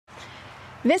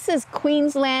This is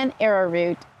Queensland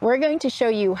Arrowroot. We're going to show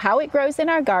you how it grows in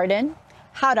our garden,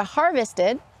 how to harvest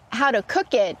it, how to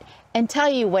cook it, and tell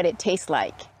you what it tastes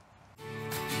like.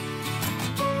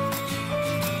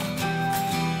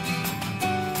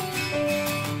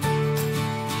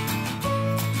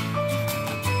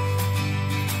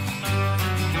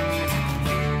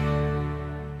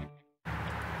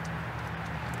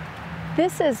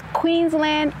 This is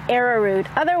Queensland Arrowroot,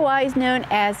 otherwise known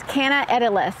as Canna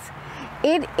edulis.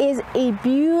 It is a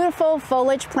beautiful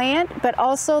foliage plant, but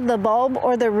also the bulb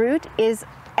or the root is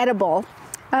edible.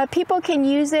 People can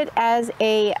use it as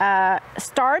a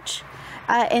starch.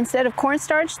 Instead of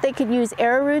cornstarch, they could use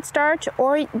arrowroot starch,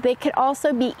 or they could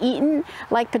also be eaten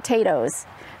like potatoes.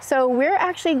 So we're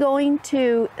actually going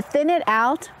to thin it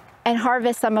out and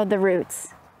harvest some of the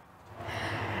roots.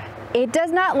 It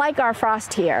does not like our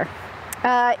frost here.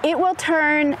 It will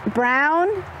turn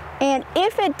brown, and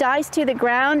if it dies to the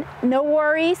ground, no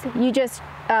worries. You just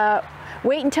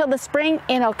wait until the spring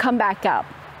and it'll come back up.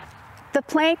 The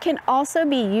plant can also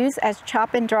be used as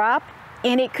chop and drop,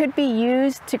 and it could be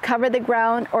used to cover the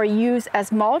ground or use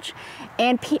as mulch.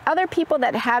 And other people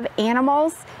that have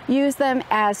animals use them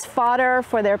as fodder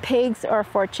for their pigs or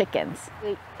for chickens.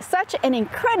 Such an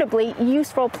incredibly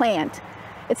useful plant.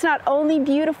 It's not only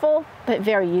beautiful, but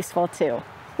very useful too.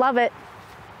 Love it.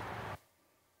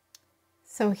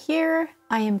 So here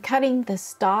I am cutting the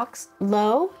stalks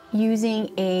low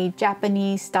using a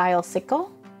Japanese style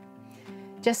sickle,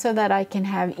 just so that I can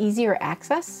have easier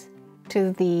access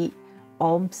to the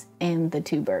bulbs and the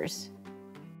tubers.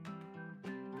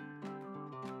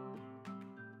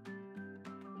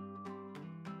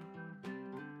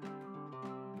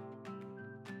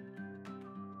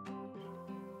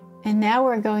 And now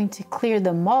we're going to clear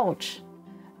the mulch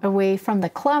away from the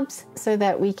clumps so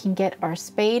that we can get our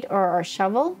spade or our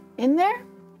shovel in there.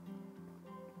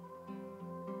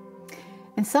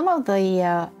 And some of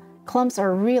the clumps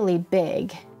are really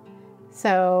big,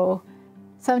 so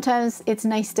sometimes it's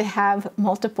nice to have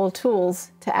multiple tools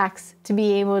to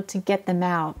be able to get them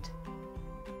out.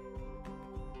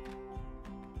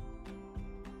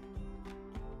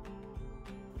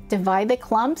 Divide the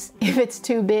clumps if it's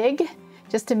too big,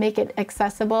 just to make it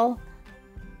accessible.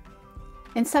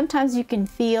 And sometimes you can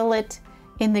feel it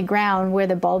in the ground where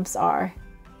the bulbs are.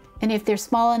 And if they're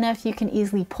small enough, you can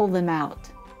easily pull them out.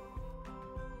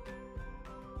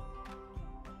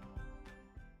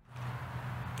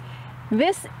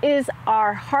 This is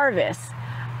our harvest.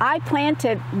 I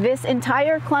planted this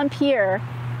entire clump here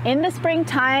in the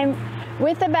springtime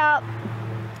with about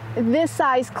this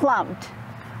size clump,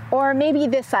 or maybe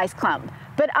this size clump.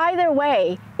 But either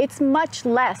way, it's much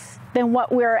less than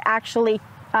what we're actually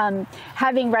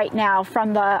having right now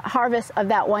from the harvest of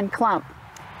that one clump.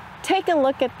 Take a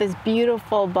look at this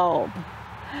beautiful bulb.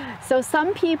 So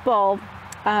some people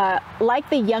like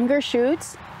the younger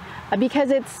shoots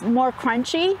because it's more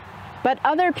crunchy, but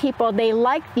other people, they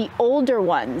like the older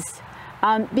ones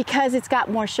because it's got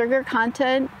more sugar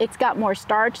content, it's got more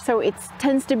starch, so it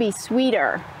tends to be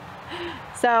sweeter.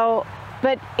 So,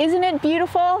 but isn't it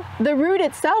beautiful? The root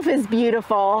itself is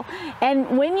beautiful.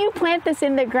 And when you plant this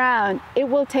in the ground, it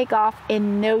will take off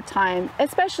in no time,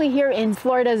 especially here in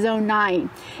Florida Zone 9.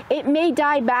 It may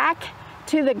die back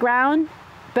to the ground,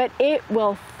 but it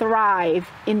will thrive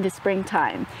in the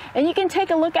springtime. And you can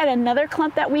take a look at another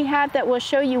clump that we have that will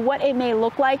show you what it may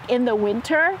look like in the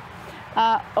winter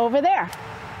over there.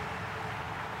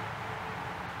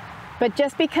 But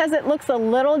just because it looks a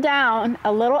little down,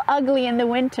 a little ugly in the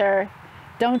winter,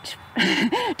 don't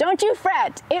you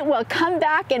fret. It will come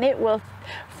back and it will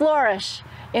flourish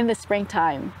in the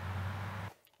springtime.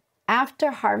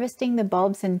 After harvesting the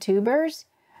bulbs and tubers,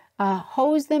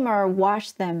 hose them or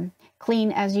wash them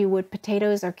clean as you would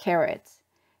potatoes or carrots.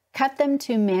 Cut them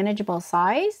to manageable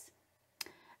size.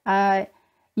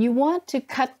 You want to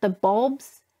cut the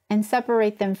bulbs and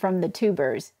separate them from the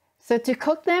tubers. So to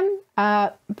cook them,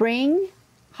 bring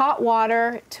hot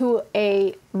water to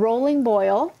a rolling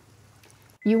boil.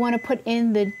 You want to put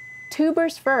in the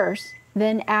tubers first,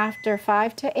 then after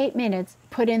 5 to 8 minutes,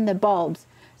 put in the bulbs.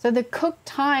 So the cook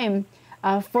time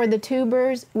for the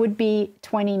tubers would be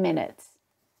 20 minutes.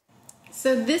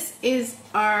 So this is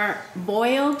our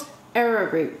boiled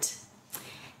arrowroot.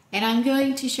 And I'm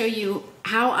going to show you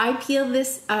how I peel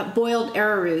this boiled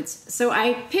arrowroots. So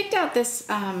I picked out this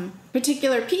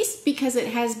particular piece because it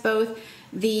has both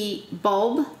the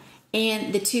bulb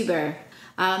and the tuber.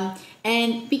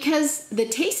 And because the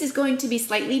taste is going to be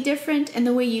slightly different and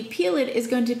the way you peel it is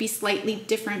going to be slightly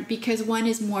different because one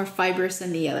is more fibrous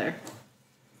than the other.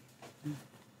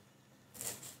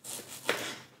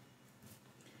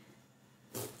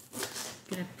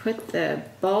 I'm gonna put the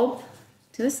bulb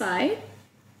to the side.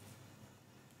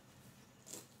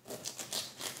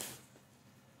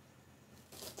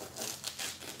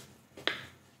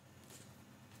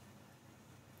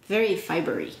 Very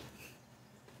fibery.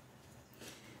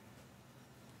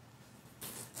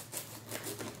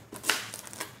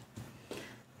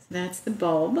 So that's the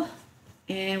bulb.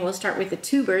 And we'll start with the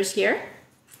tubers here.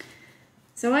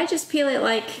 So I just peel it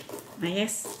like, I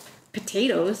guess,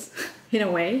 potatoes in a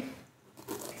way.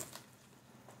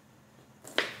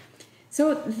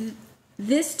 So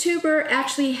this tuber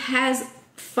actually has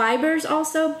fibers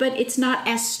also, but it's not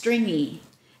as stringy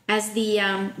as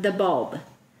the bulb.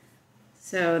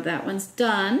 So that one's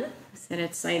done. Set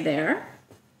it aside there.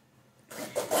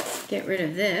 Get rid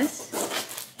of this.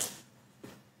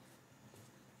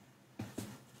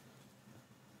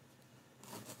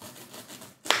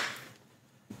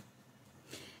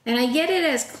 And I get it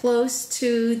as close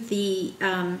to the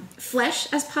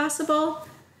flesh as possible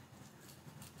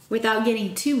without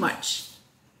getting too much.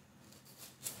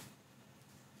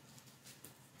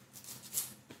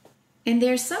 And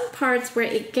there's some parts where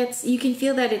it gets, you can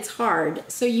feel that it's hard.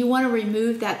 So you want to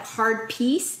remove that hard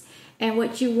piece. And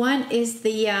what you want is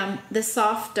the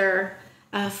softer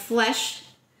flesh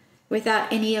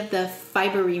without any of the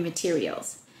fibery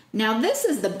materials. Now this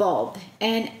is the bulb.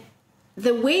 And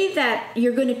the way that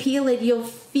you're going to peel it, you'll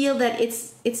feel that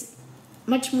it's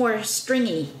much more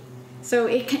stringy. So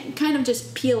it can kind of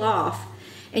just peel off.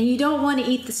 And you don't want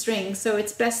to eat the string. So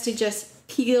it's best to just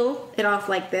peel it off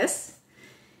like this.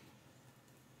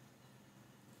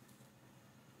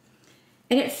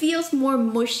 And it feels more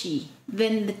mushy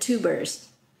than the tubers.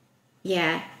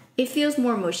 Yeah, it feels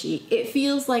more mushy. It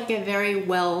feels like a very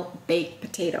well-baked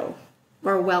potato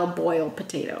or well-boiled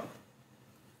potato.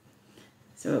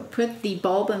 So put the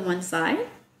bulb on one side.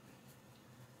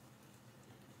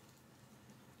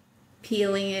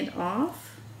 Peeling it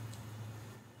off.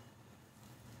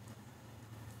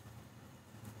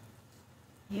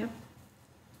 Yep.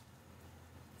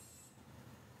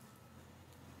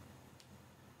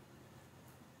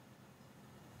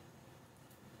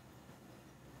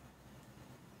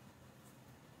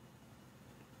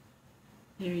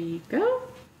 There you go.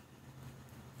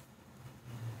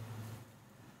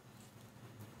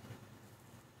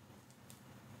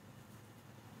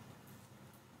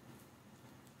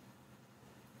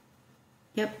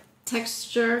 Yep,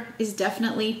 texture is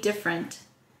definitely different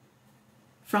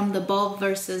from the bulb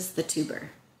versus the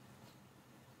tuber.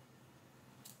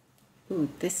 Ooh,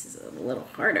 this is a little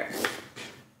harder.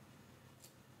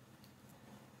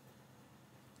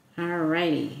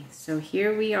 Alrighty, so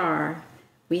here we are.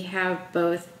 We have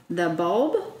both the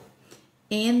bulb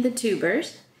and the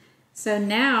tubers. So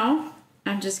now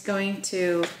I'm just going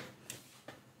to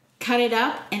cut it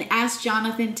up and ask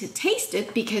Jonathan to taste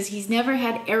it because he's never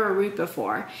had arrowroot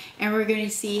before, and we're going to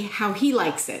see how he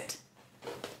likes it.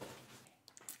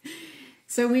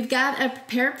 So we've got a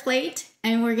prepared plate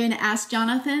and we're going to ask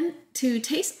Jonathan to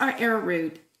taste our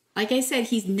arrowroot. Like I said,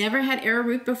 he's never had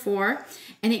arrowroot before,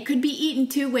 and it could be eaten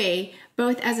two ways,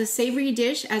 both as a savory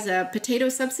dish, as a potato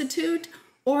substitute,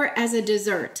 or as a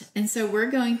dessert. And so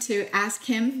we're going to ask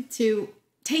him to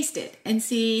taste it and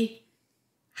see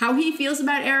how he feels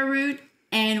about arrowroot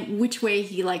and which way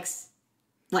he likes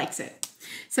it.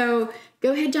 So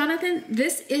go ahead, Jonathan.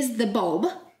 This is the bulb.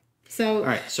 So all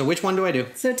right, so which one do I do?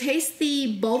 So taste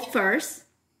the bulb first.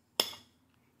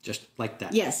 Just like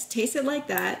that? Yes, taste it like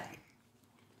that.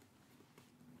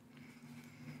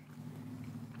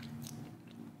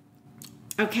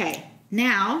 Okay,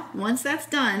 now, once that's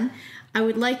done, I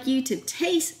would like you to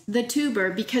taste the tuber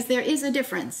because there is a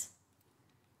difference.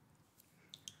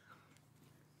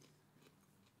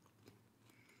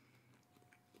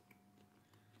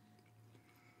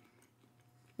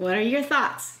 What are your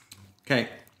thoughts? Okay,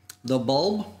 the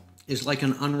bulb is like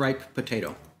an unripe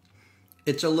potato.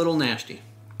 It's a little nasty.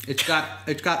 It's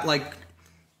got like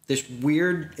this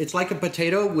weird, it's like a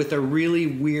potato with a really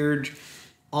weird,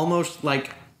 almost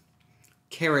like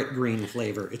carrot green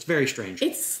flavor. It's very strange.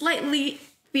 It slightly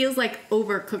feels like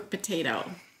overcooked potato,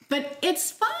 but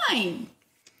it's fine.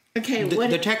 Okay,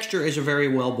 the texture is a very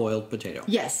well-boiled potato.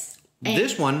 Yes.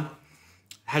 This one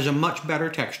has a much better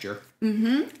texture.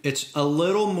 Mm-hmm. It's a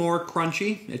little more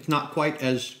crunchy. It's not quite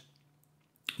as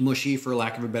mushy, for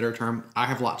lack of a better term. I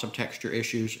have lots of texture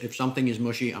issues. If something is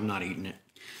mushy, I'm not eating it.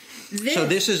 So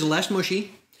this is less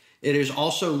mushy. It is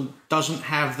also doesn't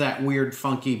have that weird,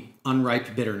 funky,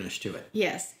 unripe bitterness to it.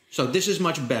 Yes. So this is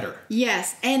much better.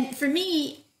 Yes. And for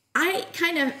me, I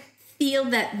kind of feel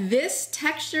that this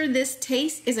texture, this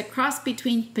taste is a cross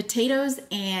between potatoes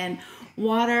and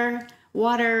water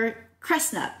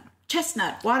cressnut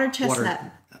chestnut, water chestnut.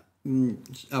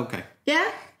 Okay.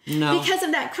 Yeah? No. Because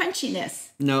of that crunchiness.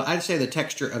 No, I'd say the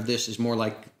texture of this is more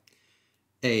like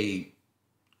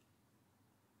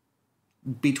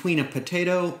between a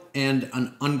potato and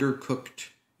an undercooked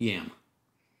yam.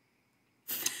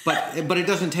 But it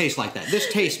doesn't taste like that.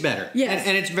 This tastes better. Yes.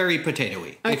 And it's very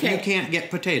potatoey. Okay. If you can't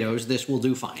get potatoes, this will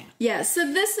do fine. Yeah, so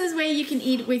this is way you can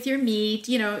eat with your meat,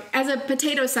 you know, as a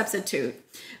potato substitute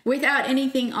without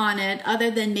anything on it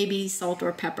other than maybe salt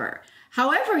or pepper.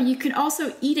 However, you can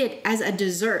also eat it as a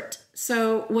dessert.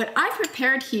 So what I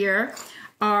prepared here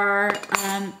are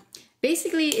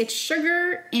basically it's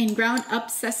sugar and ground up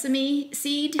sesame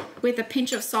seed with a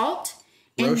pinch of salt.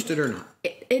 Roasted or not?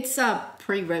 It's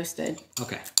pre-roasted.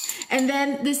 Okay. And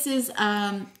then this is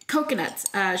coconuts,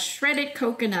 shredded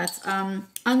coconuts,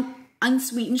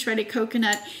 unsweetened shredded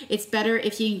coconut. It's better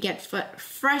if you can get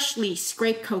freshly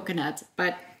scraped coconuts,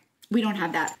 but we don't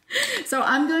have that. So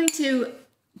I'm going to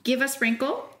give a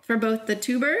sprinkle for both the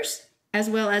tubers as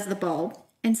well as the bulb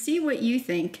and see what you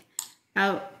think,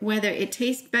 whether it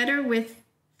tastes better with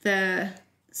the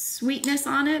sweetness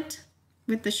on it,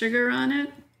 with the sugar on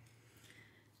it,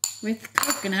 with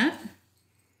coconut,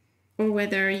 or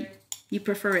whether you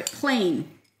prefer it plain.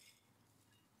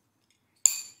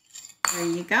 There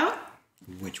you go.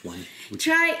 Which one?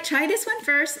 Try this one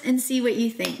first and see what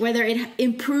you think, whether it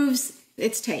improves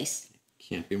its taste.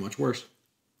 Can't be much worse.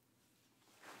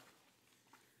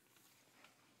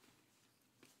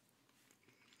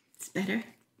 It's better?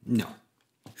 No,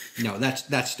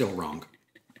 that's still wrong.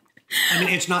 I mean,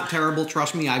 it's not terrible.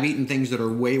 Trust me, I've eaten things that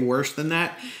are way worse than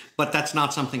that, but that's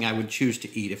not something I would choose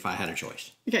to eat if I had a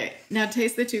choice. Okay, now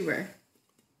taste the tuber.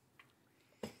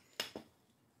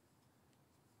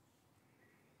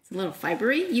 It's a little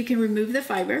fibery. You can remove the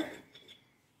fiber.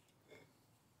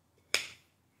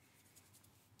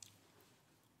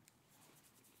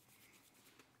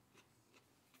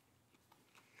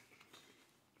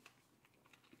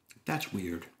 That's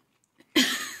weird.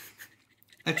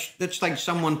 That's like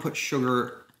someone put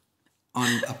sugar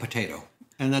on a potato,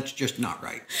 and that's just not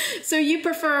right. So you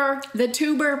prefer the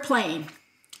tuber plain?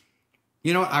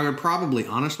 You know what? I would probably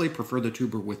honestly prefer the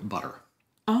tuber with butter.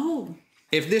 Oh.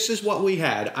 If this is what we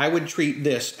had, I would treat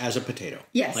this as a potato.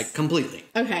 Yes. Like completely.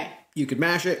 Okay. You could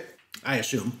mash it, I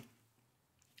assume.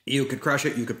 You could crush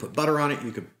it. You could put butter on it.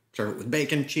 You could serve it with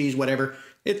bacon, cheese, whatever.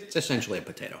 It's essentially a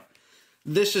potato.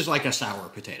 This is like a sour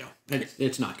potato.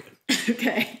 It's not good.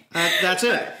 Okay. That's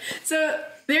it. So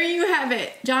there you have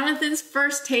it. Jonathan's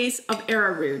first taste of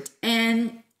arrowroot.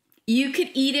 And you could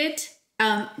eat it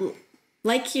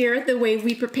like here, the way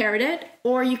we prepared it,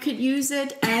 or you could use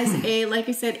it as like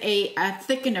I said, a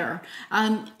thickener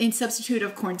in substitute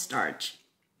of cornstarch.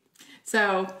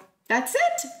 So that's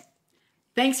it.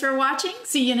 Thanks for watching.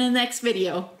 See you in the next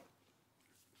video.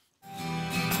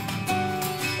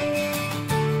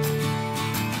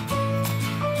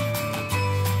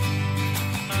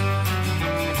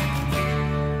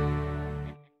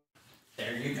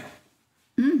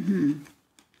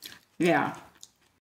 Yeah.